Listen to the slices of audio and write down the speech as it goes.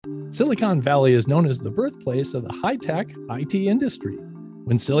Silicon Valley is known as the birthplace of the high-tech IT industry.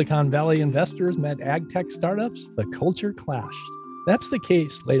 When Silicon Valley investors met ag-tech startups, the culture clashed. That's the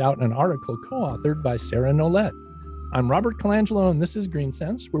case laid out in an article co-authored by Sarah Nolet. I'm Robert Colangelo, and this is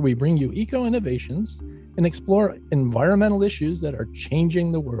GreenSense, where we bring you eco-innovations and explore environmental issues that are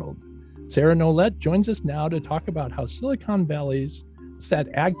changing the world. Sarah Nolet joins us now to talk about how Silicon Valley's set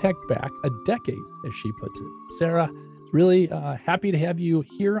ag-tech back a decade, as she puts it. Sarah, really happy to have you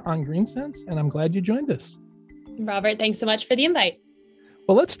here on GreenSense, and I'm glad you joined us. Robert, thanks so much for the invite.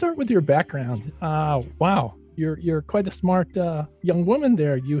 Well, let's start with your background. Wow, you're quite a smart young woman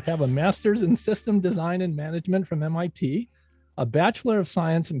there. You have a master's in system design and management from MIT, a bachelor of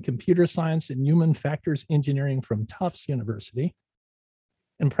science in computer science and human factors engineering from Tufts University.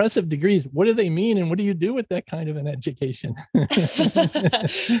 Impressive degrees. What do they mean, and what do you do with that kind of an education?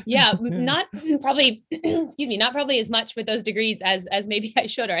 Yeah, not probably as much with those degrees as maybe I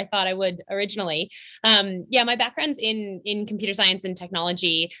should or I thought I would originally. My background's in computer science and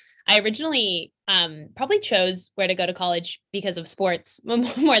technology. I originally probably chose where to go to college because of sports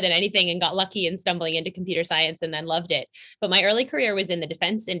more than anything, and got lucky in stumbling into computer science and then loved it. But my early career was in the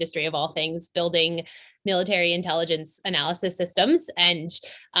defense industry, of all things, building military intelligence analysis systems. And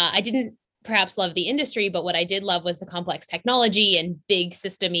I didn't perhaps love the industry, but what I did love was the complex technology and big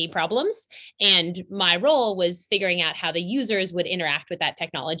system-y problems. And my role was figuring out how the users would interact with that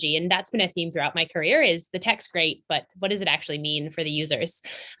technology. And that's been a theme throughout my career: is the tech's great, but what does it actually mean for the users?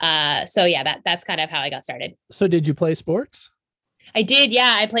 That's kind of how I got started. So did you play sports? I did.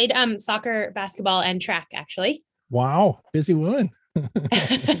 Yeah. I played soccer, basketball, and track, actually. Wow. Busy woman.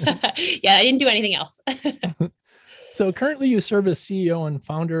 Yeah, I didn't do anything else. So currently you serve as CEO and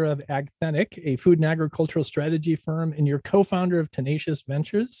founder of Agthentic, a food and agricultural strategy firm, and you're co-founder of Tenacious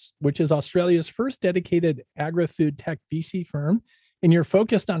Ventures, which is Australia's first dedicated agri-food tech VC firm. And you're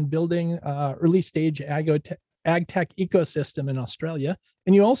focused on building early stage ag tech ecosystem in Australia.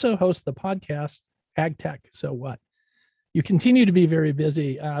 And you also host the podcast AgTech So What? You continue to be very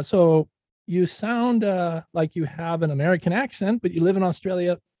busy. So you sound like you have an American accent, but you live in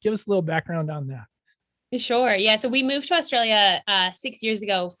Australia. Give us a little background on that. Sure. Yeah. So we moved to Australia 6 years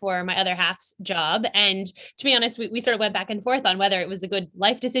ago for my other half's job. And to be honest, we sort of went back and forth on whether it was a good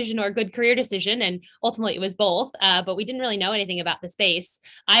life decision or a good career decision. And ultimately it was both, but we didn't really know anything about the space.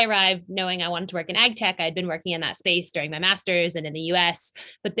 I arrived knowing I wanted to work in ag tech. I'd been working in that space during my master's and in the US,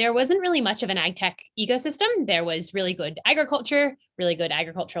 but there wasn't really much of an ag tech ecosystem. There was really good agriculture, really good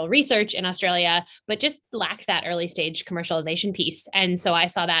agricultural research in Australia, but just lacked that early stage commercialization piece. And so I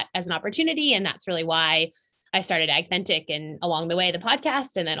saw that as an opportunity. And that's really why I started Agthentic, and along the way, the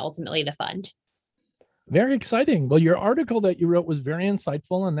podcast, and then ultimately the fund. Very exciting. Well, your article that you wrote was very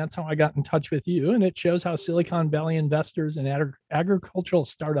insightful, and that's how I got in touch with you. And it shows how Silicon Valley investors and agricultural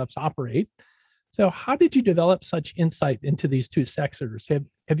startups operate. So how did you develop such insight into these two sectors?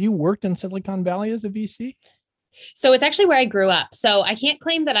 Have you worked in Silicon Valley as a VC? So it's actually where I grew up. So I can't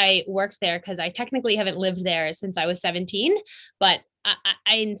claim that I worked there because I technically haven't lived there since I was 17, but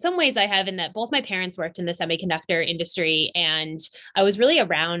I in some ways I have, in that both my parents worked in the semiconductor industry, and I was really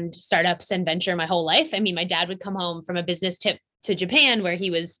around startups and venture my whole life. I mean, my dad would come home from a business trip to Japan where he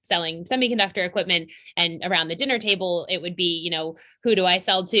was selling semiconductor equipment, and around the dinner table, it would be, who do I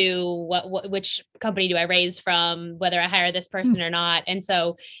sell to? Which company do I raise from? Whether I hire this person or not. And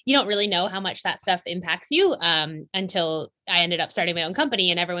so you don't really know how much that stuff impacts you until I ended up starting my own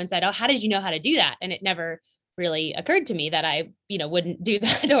company, and everyone said, "Oh, how did you know how to do that?" And it never really occurred to me that I, wouldn't do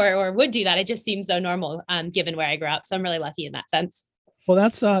that or would do that. It just seems so normal given where I grew up. So I'm really lucky in that sense. Well,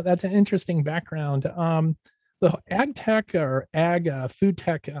 that's an interesting background. The ag tech or ag food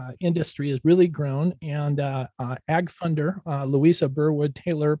tech industry has really grown, and Ag Funder, Louisa Burwood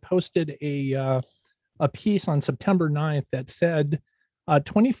Taylor, posted a piece on September 9th that said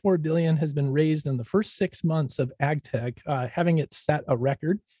 24 billion has been raised in the first 6 months of ag tech, having it set a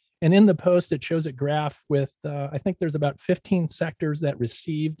record. And in the post, it shows a graph with, I think there's about 15 sectors that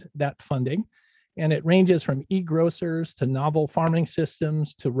received that funding. And it ranges from e-grocers to novel farming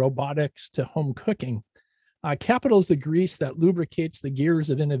systems to robotics to home cooking. Capital is the grease that lubricates the gears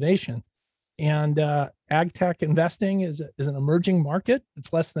of innovation. And ag tech investing is an emerging market.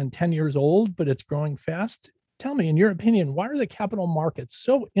 It's less than 10 years old, but it's growing fast. Tell me, in your opinion, why are the capital markets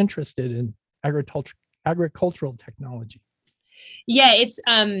so interested in agricultural technology? Yeah,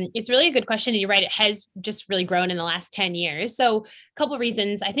 it's really a good question. And you're right, it has just really grown in the last 10 years. So a couple of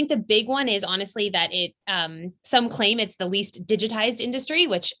reasons. I think the big one is honestly that it some claim it's the least digitized industry,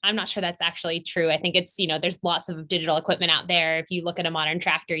 which I'm not sure that's actually true. I think it's, there's lots of digital equipment out there. If you look at a modern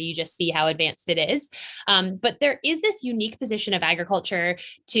tractor, you just see how advanced it is. But there is this unique position of agriculture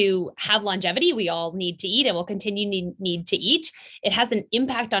to have longevity. We all need to eat and will continue need to eat. It has an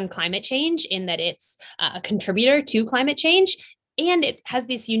impact on climate change in that it's a contributor to climate change. And it has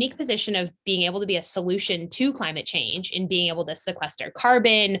this unique position of being able to be a solution to climate change in being able to sequester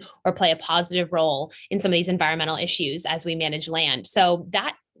carbon or play a positive role in some of these environmental issues as we manage land. So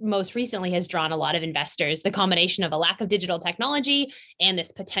that most recently has drawn a lot of investors. The combination of a lack of digital technology and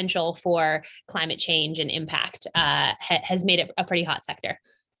this potential for climate change and impact has made it a pretty hot sector.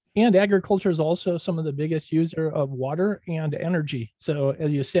 And agriculture is also some of the biggest user of water and energy. So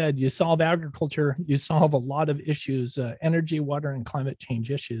as you said, you solve agriculture, you solve a lot of issues, energy, water, and climate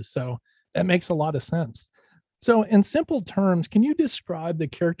change issues. So that makes a lot of sense. So in simple terms, can you describe the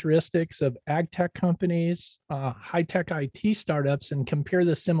characteristics of ag tech companies, high-tech IT startups, and compare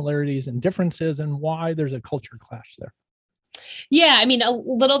the similarities and differences and why there's a culture clash there? Yeah, I mean, a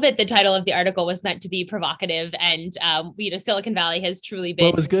little bit. The title of the article was meant to be provocative, and Silicon Valley has truly Well,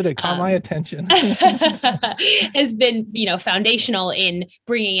 been it was good. It caught my attention. has been foundational in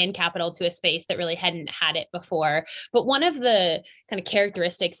bringing in capital to a space that really hadn't had it before. But one of the kind of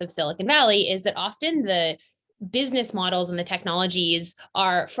characteristics of Silicon Valley is that often the business models and the technologies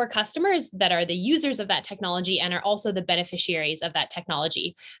are for customers that are the users of that technology and are also the beneficiaries of that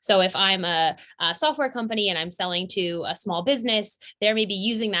technology. So if I'm a software company and I'm selling to a small business, they're maybe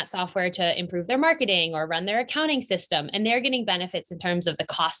using that software to improve their marketing or run their accounting system, and they're getting benefits in terms of the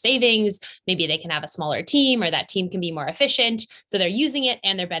cost savings. Maybe they can have a smaller team or that team can be more efficient. So they're using it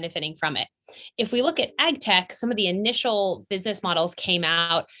and they're benefiting from it. If we look at ag tech, some of the initial business models came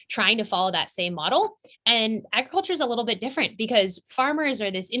out trying to follow that same model. And agriculture is a little bit different because farmers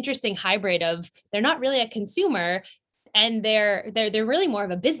are this interesting hybrid of they're not really a consumer, and they're really more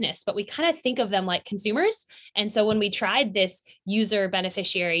of a business, but we kind of think of them like consumers. And so when we tried this user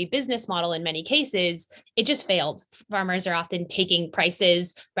beneficiary business model in many cases, it just failed. Farmers are often taking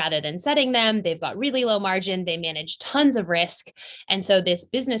prices rather than setting them. They've got really low margin. They manage tons of risk. And so this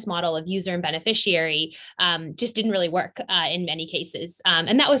business model of user and beneficiary just didn't really work in many cases.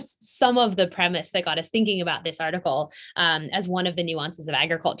 And that was some of the premise that got us thinking about this article as one of the nuances of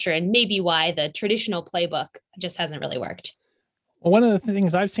agriculture and maybe why the traditional playbook just hasn't really worked. Well, one of the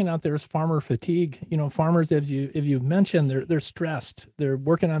things I've seen out there is farmer fatigue. Farmers, as you've mentioned, they're stressed. They're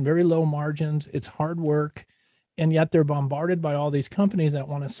working on very low margins. It's hard work, and yet they're bombarded by all these companies that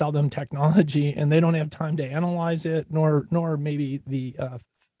want to sell them technology, and they don't have time to analyze it, nor maybe the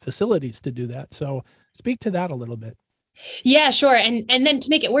facilities to do that. So, speak to that a little bit. Yeah, sure. And then to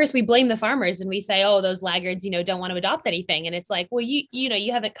make it worse, we blame the farmers and we say, oh, those laggards, don't want to adopt anything. And it's like, well,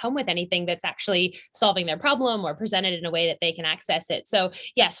 you haven't come with anything that's actually solving their problem or presented in a way that they can access it. So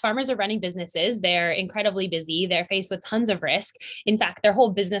yes, farmers are running businesses. They're incredibly busy. They're faced with tons of risk. In fact, their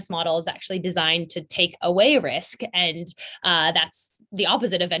whole business model is actually designed to take away risk. And that's the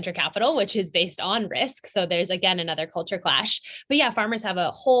opposite of venture capital, which is based on risk. So there's, again, another culture clash. But yeah, farmers have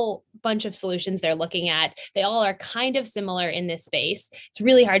a whole bunch of solutions they're looking at. They all are kind of similar in this space. It's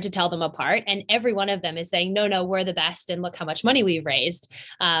really hard to tell them apart. And every one of them is saying, no, we're the best. And look how much money we've raised.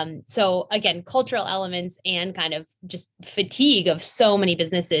 So again, cultural elements and kind of just fatigue of so many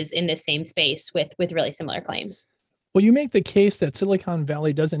businesses in this same space with really similar claims. Well, you make the case that Silicon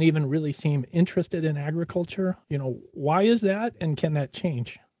Valley doesn't even really seem interested in agriculture. Why is that? And can that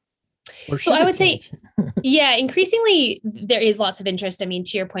change? So I would say, yeah, increasingly there is lots of interest. I mean,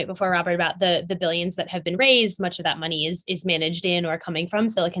 to your point before, Robert, about the billions that have been raised, much of that money is managed in or coming from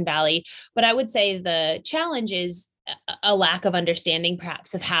Silicon Valley. But I would say the challenge is a lack of understanding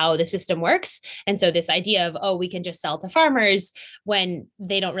perhaps of how the system works. And so this idea of, oh, we can just sell to farmers when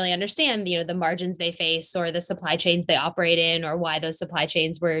they don't really understand, the margins they face or the supply chains they operate in or why those supply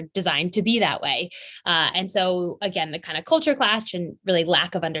chains were designed to be that way. And so again, the kind of culture clash and really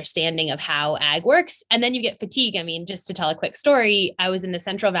lack of understanding of how ag works. And then you get fatigue. I mean, just to tell a quick story, I was in the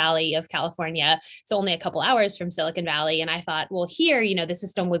Central Valley of California, so only a couple hours from Silicon Valley. And I thought, well, here, the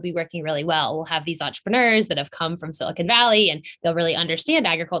system would be working really well. We'll have these entrepreneurs that have come from Silicon Valley and they'll really understand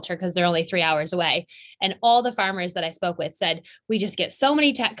agriculture because they're only 3 hours away. And all the farmers that I spoke with said, we just get so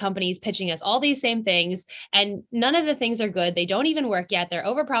many tech companies pitching us all these same things and none of the things are good. They don't even work yet. They're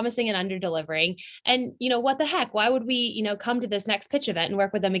overpromising and underdelivering. And, what the heck? Why would we, come to this next pitch event and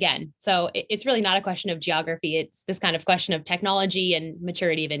work with them again? So it's really not a question of geography. It's this kind of question of technology and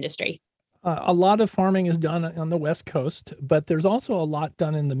maturity of industry. A lot of farming is done on the West Coast, but there's also a lot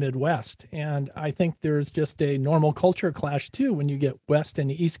done in the Midwest. And I think there's just a normal culture clash too when you get West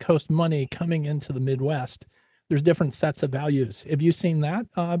and East Coast money coming into the Midwest. There's different sets of values. Have you seen that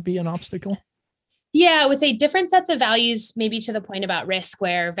be an obstacle? Yeah, I would say different sets of values, maybe to the point about risk,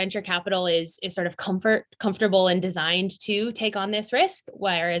 where venture capital is sort of comfortable and designed to take on this risk,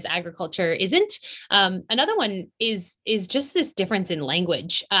 whereas agriculture isn't. Another one is just this difference in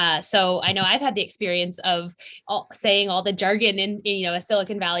language. So I know I've had the experience of saying all the jargon in a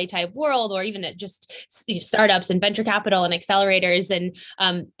Silicon Valley type world, or even at just startups and venture capital and accelerators, and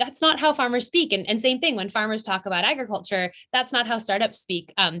that's not how farmers speak. And same thing when farmers talk about agriculture, that's not how startups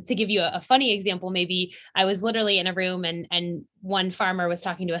speak. To give you a funny example, maybe I was literally in a room and one farmer was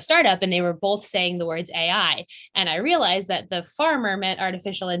talking to a startup and they were both saying the words AI. And I realized that the farmer meant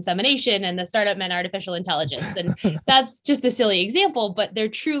artificial insemination and the startup meant artificial intelligence. And that's just a silly example, but there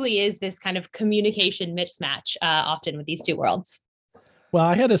truly is this kind of communication mismatch often with these two worlds. Well,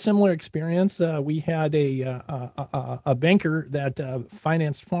 I had a similar experience. We had a banker that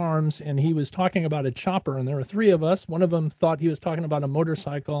financed farms, and he was talking about a chopper. And there were three of us. One of them thought he was talking about a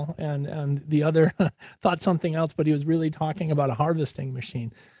motorcycle, and the other thought something else. But he was really talking about a harvesting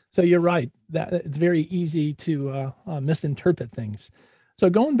machine. So you're right that it's very easy to misinterpret things. So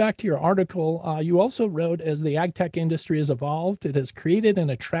going back to your article, you also wrote, as the ag tech industry has evolved, it has created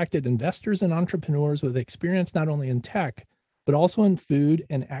and attracted investors and entrepreneurs with experience not only in tech but also in food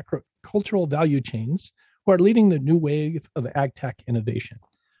and agricultural value chains who are leading the new wave of ag tech innovation.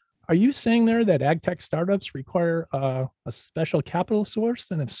 Are you saying there that ag tech startups require a special capital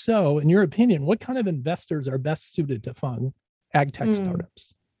source? And if so, in your opinion, what kind of investors are best suited to fund ag tech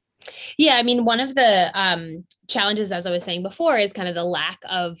startups? Yeah, I mean, one of the challenges, as I was saying before, is kind of the lack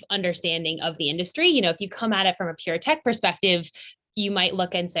of understanding of the industry. If you come at it from a pure tech perspective, you might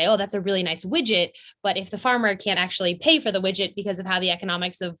look and say, oh, that's a really nice widget. But if the farmer can't actually pay for the widget because of how the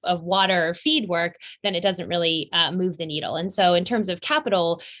economics of water or feed work, then it doesn't really move the needle. And so in terms of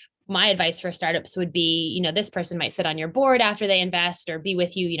capital, my advice for startups would be, this person might sit on your board after they invest or be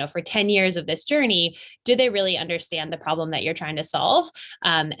with you, for 10 years of this journey. Do they really understand the problem that you're trying to solve?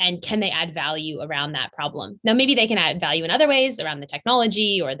 And can they add value around that problem? Now, maybe they can add value in other ways around the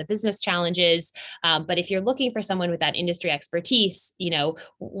technology or the business challenges. But if you're looking for someone with that industry expertise,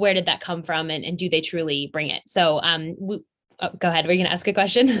 where did that come from and do they truly bring it? So go ahead. Were you going to ask a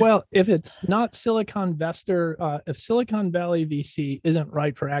question? Well, if it's not Silicon Investor, if Silicon Valley VC isn't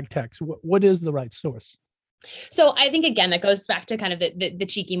right for ag techs, what is the right source? So I think, again, that goes back to kind of the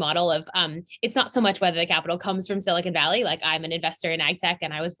cheeky model of it's not so much whether the capital comes from Silicon Valley. Like, I'm an investor in ag tech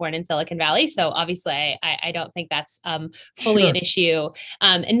and I was born in Silicon Valley. So obviously I don't think that's fully an issue.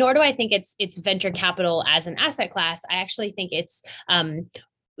 And nor do I think it's venture capital as an asset class. I actually think it's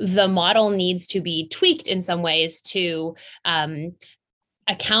the model needs to be tweaked in some ways to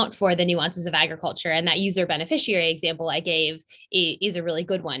account for the nuances of agriculture. And that user beneficiary example I gave is a really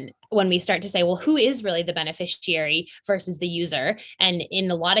good one. When we start to say, well, who is really the beneficiary versus the user? And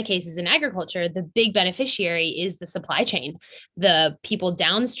in a lot of cases in agriculture, the big beneficiary is the supply chain, the people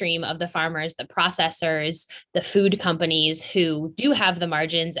downstream of the farmers, the processors, the food companies who do have the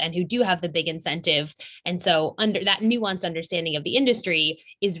margins and who do have the big incentive. And so under that nuanced understanding of the industry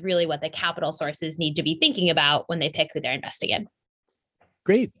is really what the capital sources need to be thinking about when they pick who they're investing in.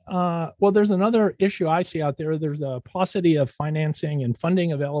 Great. Well, there's another issue I see out there. There's a paucity of financing and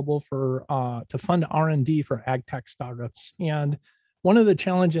funding available for to fund R&D for ag tech startups. And one of the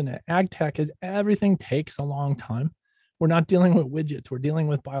challenges in ag tech is everything takes a long time. We're not dealing with widgets. We're dealing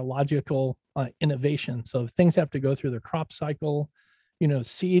with biological innovation. So things have to go through the crop cycle.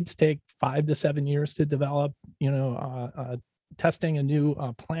 Seeds take 5 to 7 years to develop. Testing a new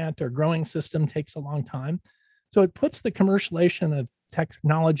plant or growing system takes a long time. So it puts the commercialization of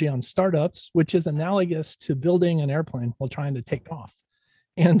technology on startups, which is analogous to building an airplane while trying to take off.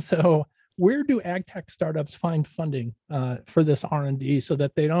 And so where do ag tech startups find funding for this R&D so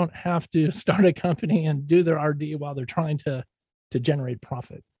that they don't have to start a company and do their R&D while they're trying to generate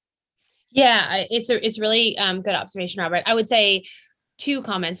profit? Yeah, it's really good observation, Robert. I would say two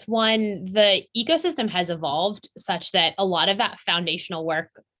comments. One, the ecosystem has evolved such that a lot of that foundational work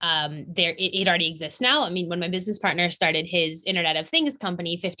it already exists now. I mean, when my business partner started his Internet of Things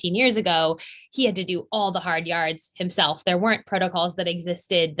company 15 years ago, he had to do all the hard yards himself. There weren't protocols that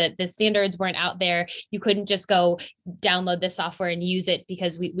existed, that the standards weren't out there. You couldn't just go download this software and use it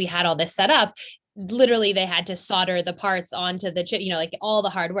because we had all this set up. literally they had to solder the parts onto the chip, like all the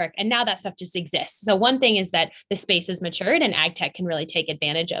hard work. And now that stuff just exists. So one thing is that the space has matured and ag tech can really take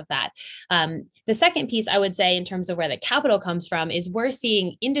advantage of that. The second piece I would say in terms of where the capital comes from is we're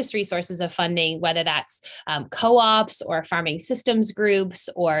seeing industry sources of funding, whether that's co-ops or farming systems groups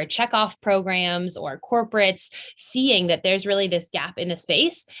or checkoff programs or corporates, seeing that there's really this gap in the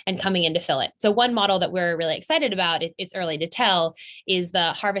space and coming in to fill it. So one model that we're really excited about, it's early to tell, is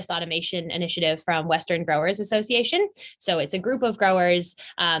the Harvest Automation Initiative from Western Growers Association. So it's a group of growers.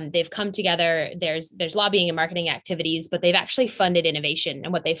 They've come together. There's lobbying and marketing activities, but they've actually funded innovation.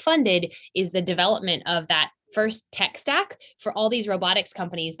 And what they funded is the development of that first tech stack for all these robotics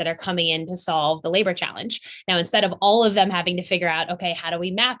companies that are coming in to solve the labor challenge. Now, instead of all of them having to figure out, okay, how do we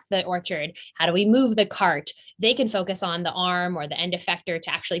map the orchard? How do we move the cart? They can focus on the arm or the end effector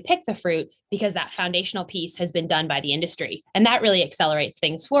to actually pick the fruit because that foundational piece has been done by the industry. And that really accelerates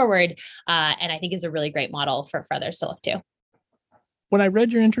things forward. And I think is a really great model for others to look to. When I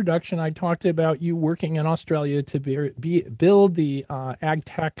read your introduction, I talked about you working in Australia to build the ag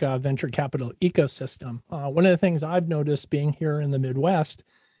tech venture capital ecosystem. One of the things I've noticed being here in the Midwest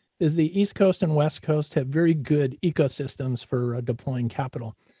is the East Coast and West Coast have very good ecosystems for deploying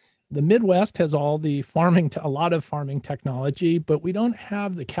capital. The Midwest has all the a lot of farming technology, but we don't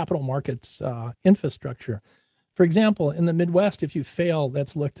have the capital markets infrastructure. For example, in the Midwest, if you fail,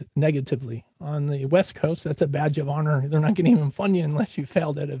 that's looked negatively. On the West Coast, that's a badge of honor. They're not going to even fund you unless you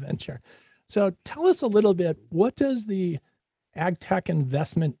failed at a venture. So tell us a little bit, what does the ag tech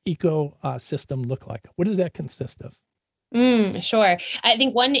investment ecosystem look like? What does that consist of? Sure. I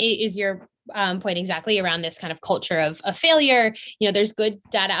think one is your point exactly around this kind of culture of failure. There's good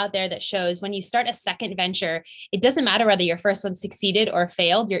data out there that shows when you start a second venture, it doesn't matter whether your first one succeeded or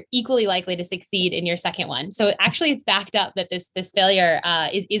failed, you're equally likely to succeed in your second one. So actually it's backed up that this failure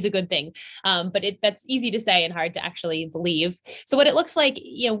is a good thing. But that's easy to say and hard to actually believe. So what it looks like,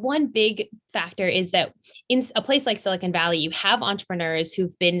 one big factor is that in a place like Silicon Valley, you have entrepreneurs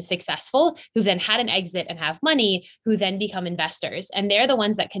who've been successful, who then had an exit and have money, who then become investors. And they're the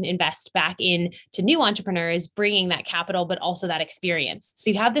ones that can invest back into new entrepreneurs, bringing that capital, but also that experience. So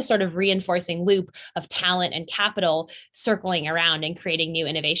you have this sort of reinforcing loop of talent and capital circling around and creating new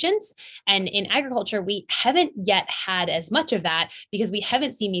innovations. And in agriculture, we haven't yet had as much of that because we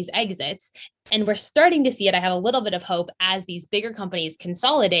haven't seen these exits. And we're starting to see it. I have a little bit of hope as these bigger companies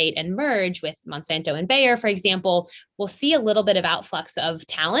consolidate and merge with Monsanto and Bayer, for example, we'll see a little bit of outflux of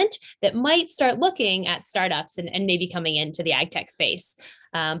talent that might start looking at startups and maybe coming into the ag tech space.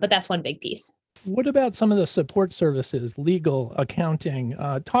 But that's one big piece. What about some of the support services, legal, accounting?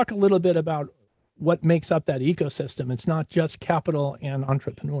 Talk a little bit about what makes up that ecosystem. It's not just capital and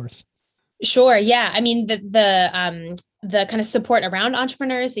entrepreneurs. Sure. Yeah. I mean, the kind of support around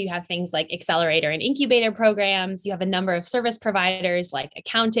entrepreneurs. So you have things like accelerator and incubator programs. You have a number of service providers like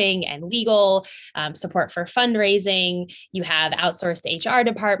accounting and legal, support for fundraising. You have outsourced HR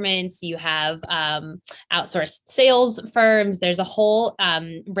departments. You have outsourced sales firms. There's a whole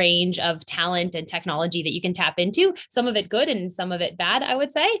range of talent and technology that you can tap into. Some of it good and some of it bad, I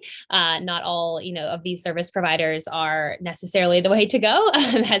would say. Not all, of these service providers are necessarily the way to go,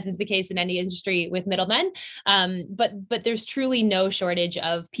 as is the case in any industry with middlemen. But there's truly no shortage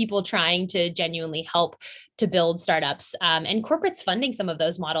of people trying to genuinely help to build startups, and corporates funding some of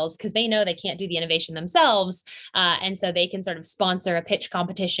those models because they know they can't do the innovation themselves. And so they can sort of sponsor a pitch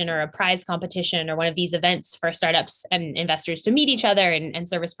competition or a prize competition or one of these events for startups and investors to meet each other and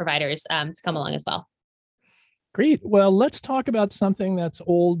service providers to come along as well. Great. Well, let's talk about something that's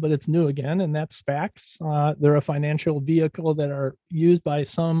old, but it's new again, and that's SPACs. They're a financial vehicle that are used by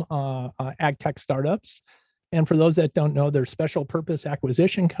some ag tech startups. And for those that don't know, they're special purpose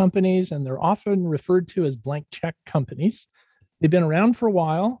acquisition companies, and they're often referred to as blank check companies. They've been around for a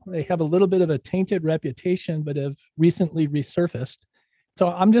while. They have a little bit of a tainted reputation, but have recently resurfaced. So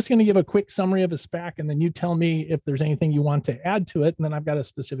I'm just going to give a quick summary of a SPAC, and then you tell me if there's anything you want to add to it, and then I've got a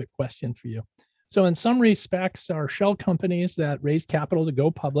specific question for you. So in summary, SPACs are shell companies that raise capital to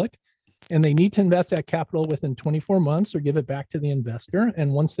go public, and they need to invest that capital within 24 months or give it back to the investor.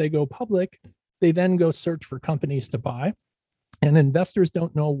 And once they go public, they then go search for companies to buy. And investors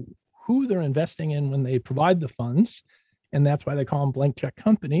don't know who they're investing in when they provide the funds. And that's why they call them blank check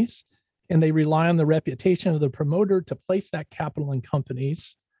companies. And they rely on the reputation of the promoter to place that capital in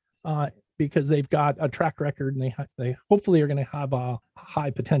companies because they've got a track record and they hopefully are going to have a high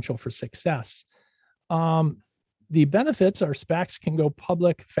potential for success. The benefits are SPACs can go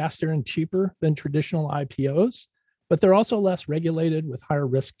public faster and cheaper than traditional IPOs, but they're also less regulated with higher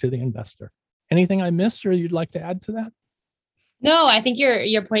risk to the investor. Anything I missed or you'd like to add to that? No, I think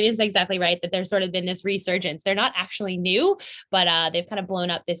your point is exactly right, that there's sort of been this resurgence. They're not actually new, but they've kind of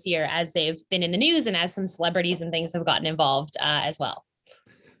blown up this year as they've been in the news and as some celebrities and things have gotten involved as well.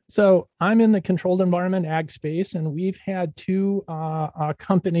 So I'm in the controlled environment ag space, and we've had two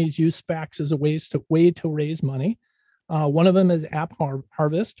companies use SPACs as a way to raise money. One of them is App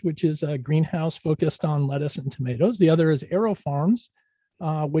Harvest, which is a greenhouse focused on lettuce and tomatoes. The other is AeroFarms,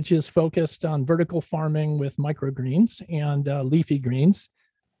 which is focused on vertical farming with microgreens and leafy greens.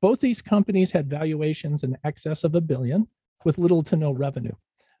 Both these companies had valuations in excess of $1 billion with little to no revenue.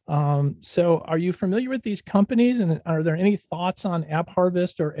 So are you familiar with these companies, and are there any thoughts on App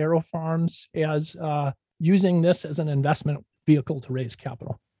Harvest or AeroFarms as using this as an investment vehicle to raise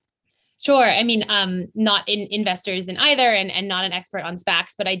capital? Sure. I mean, not investors in either, and not an expert on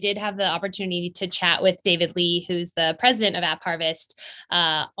SPACs, but I did have the opportunity to chat with David Lee, who's the president of App Harvest,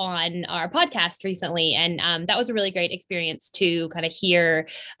 on our podcast recently, and that was a really great experience to kind of hear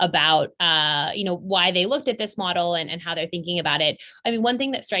about, why they looked at this model and how they're thinking about it. I mean, one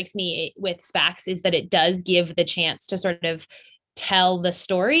thing that strikes me with SPACs is that it does give the chance to sort of tell the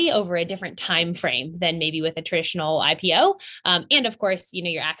story over a different time frame than maybe with a traditional IPO. And of course,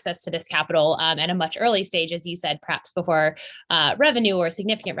 your access to this capital at a much early stage, as you said, perhaps before revenue or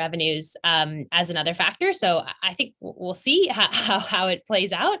significant revenues as another factor. So I think we'll see how it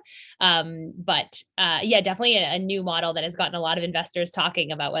plays out. But definitely a new model that has gotten a lot of investors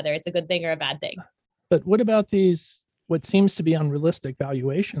talking about whether it's a good thing or a bad thing. But what about these, what seems to be unrealistic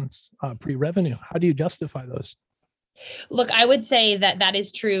valuations pre-revenue? How do you justify those? Look, I would say that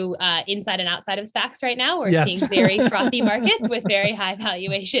is true inside and outside of SPACs right now. We're Yes. seeing very frothy markets with very high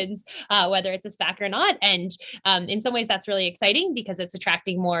valuations, whether it's a SPAC or not. And in some ways, that's really exciting because it's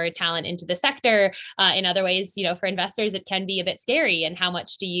attracting more talent into the sector. In other ways, for investors, it can be a bit scary. And how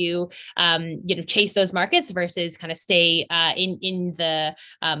much do you, chase those markets versus kind of stay in the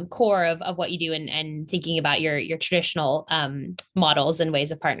core of what you do and thinking about your traditional models and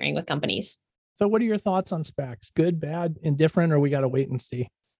ways of partnering with companies. So what are your thoughts on SPACs? Good, bad, indifferent, or we got to wait and see?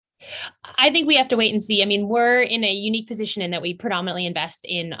 I think we have to wait and see. I mean, we're in a unique position in that we predominantly invest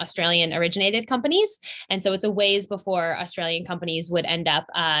in Australian originated companies. And so it's a ways before Australian companies would end up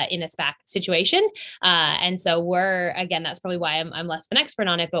in a SPAC situation. And so that's probably why I'm less of an expert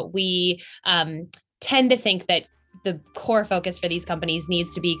on it, but we tend to think that the core focus for these companies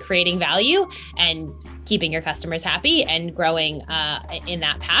needs to be creating value and keeping your customers happy and growing in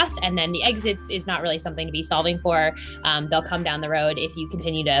that path. And then the exits is not really something to be solving for. They'll come down the road if you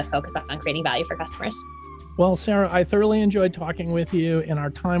continue to focus on creating value for customers. Well, Sarah, I thoroughly enjoyed talking with you, and our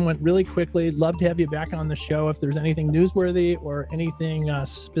time went really quickly. Love to have you back on the show. If there's anything newsworthy or anything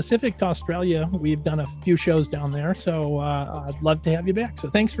specific to Australia, we've done a few shows down there. So I'd love to have you back. So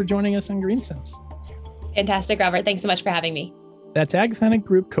thanks for joining us on GreenSense. Fantastic, Robert. Thanks so much for having me. That's AgFenic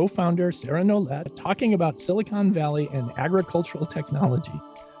Group co-founder Sarah Nolet talking about Silicon Valley and agricultural technology.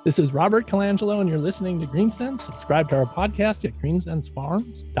 This is Robert Colangelo, and you're listening to GreenSense. Subscribe to our podcast at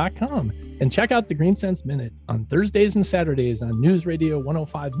greensensefarms.com and check out the GreenSense Minute on Thursdays and Saturdays on News Radio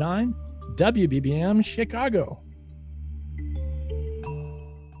 105.9 WBBM Chicago.